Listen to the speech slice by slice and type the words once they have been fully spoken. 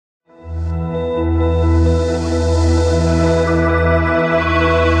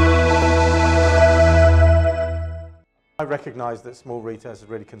I recognise that small retailers are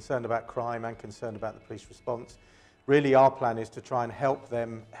really concerned about crime and concerned about the police response. Really, our plan is to try and help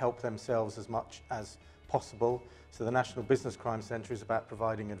them help themselves as much as possible. So the National Business Crime Centre is about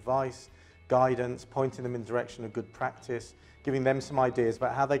providing advice, guidance, pointing them in the direction of good practice, giving them some ideas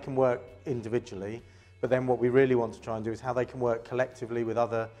about how they can work individually, but then what we really want to try and do is how they can work collectively with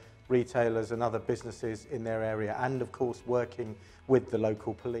other retailers and other businesses in their area, and of course working with the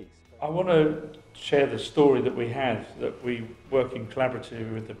local police. I want to share the story that we have, that we working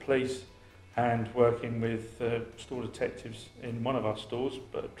collaboratively with the police and working with store detectives in one of our stores,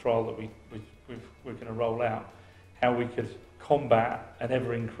 but a trial that we're going to roll out, how we could combat an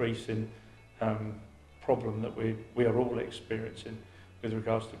ever-increasing problem that we are all experiencing with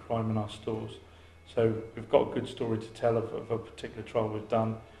regards to crime in our stores. So we've got a good story to tell of a particular trial we've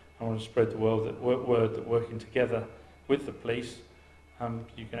done. I want to spread the word that working together with the police,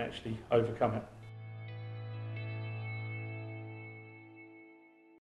 you can actually overcome it.